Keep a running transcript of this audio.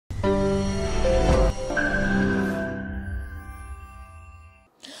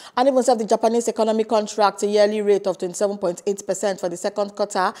And even so, the Japanese economy contract a yearly rate of 27.8% for the second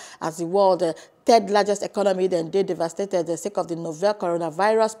quarter as the world third largest economy then they devastated the sake of the novel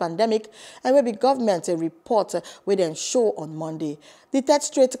coronavirus pandemic, and will be government a report will then show on Monday. The third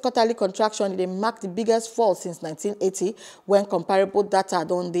straight quarterly contraction they marked the biggest fall since 1980 when comparable data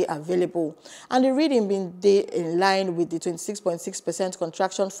don't they available. And the reading been in line with the 26.6%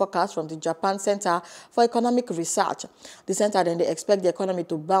 contraction forecast from the Japan Center for Economic Research. The center then they expect the economy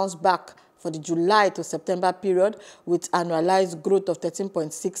to bounce back for the July to September period with annualized growth of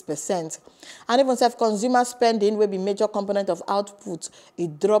 13.6%. And even consumer spending will be major component of output.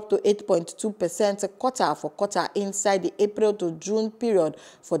 It dropped to 8.2% quarter for quarter inside the April to June period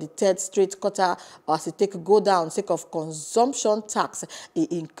for the third straight quarter as it take go down sake of consumption tax.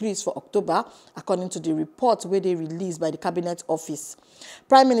 It increased for October according to the report where they released by the Cabinet Office.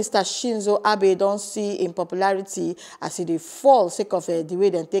 Prime Minister Shinzo Abe don't see in popularity as it fall sake of the way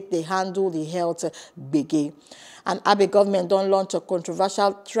they take they handle the health biggie. And Abe government don't launch a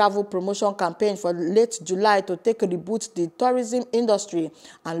controversial travel promotion campaign for late July to take reboot the tourism industry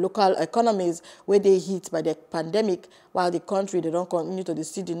and local economies where they hit by the pandemic, while the country they don't continue to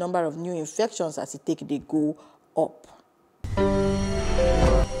see the number of new infections as it take they go up.